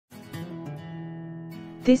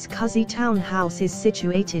This cozy townhouse is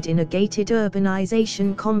situated in a gated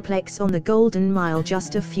urbanization complex on the Golden Mile,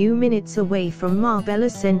 just a few minutes away from Marbella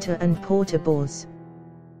Centre and Portobos.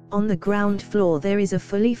 On the ground floor there is a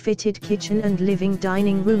fully fitted kitchen and living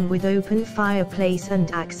dining room with open fireplace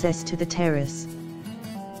and access to the terrace.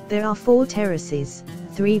 There are 4 terraces,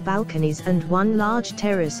 3 balconies and 1 large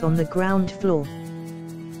terrace on the ground floor.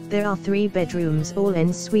 There are 3 bedrooms, all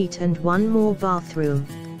en suite, and 1 more bathroom.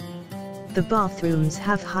 The bathrooms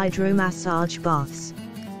have hydro-massage baths.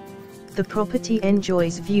 The property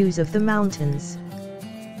enjoys views of the mountains.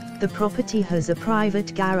 The property has a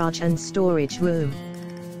private garage and storage room.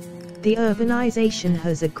 The urbanization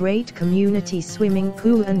has a great community swimming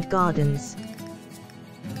pool and gardens.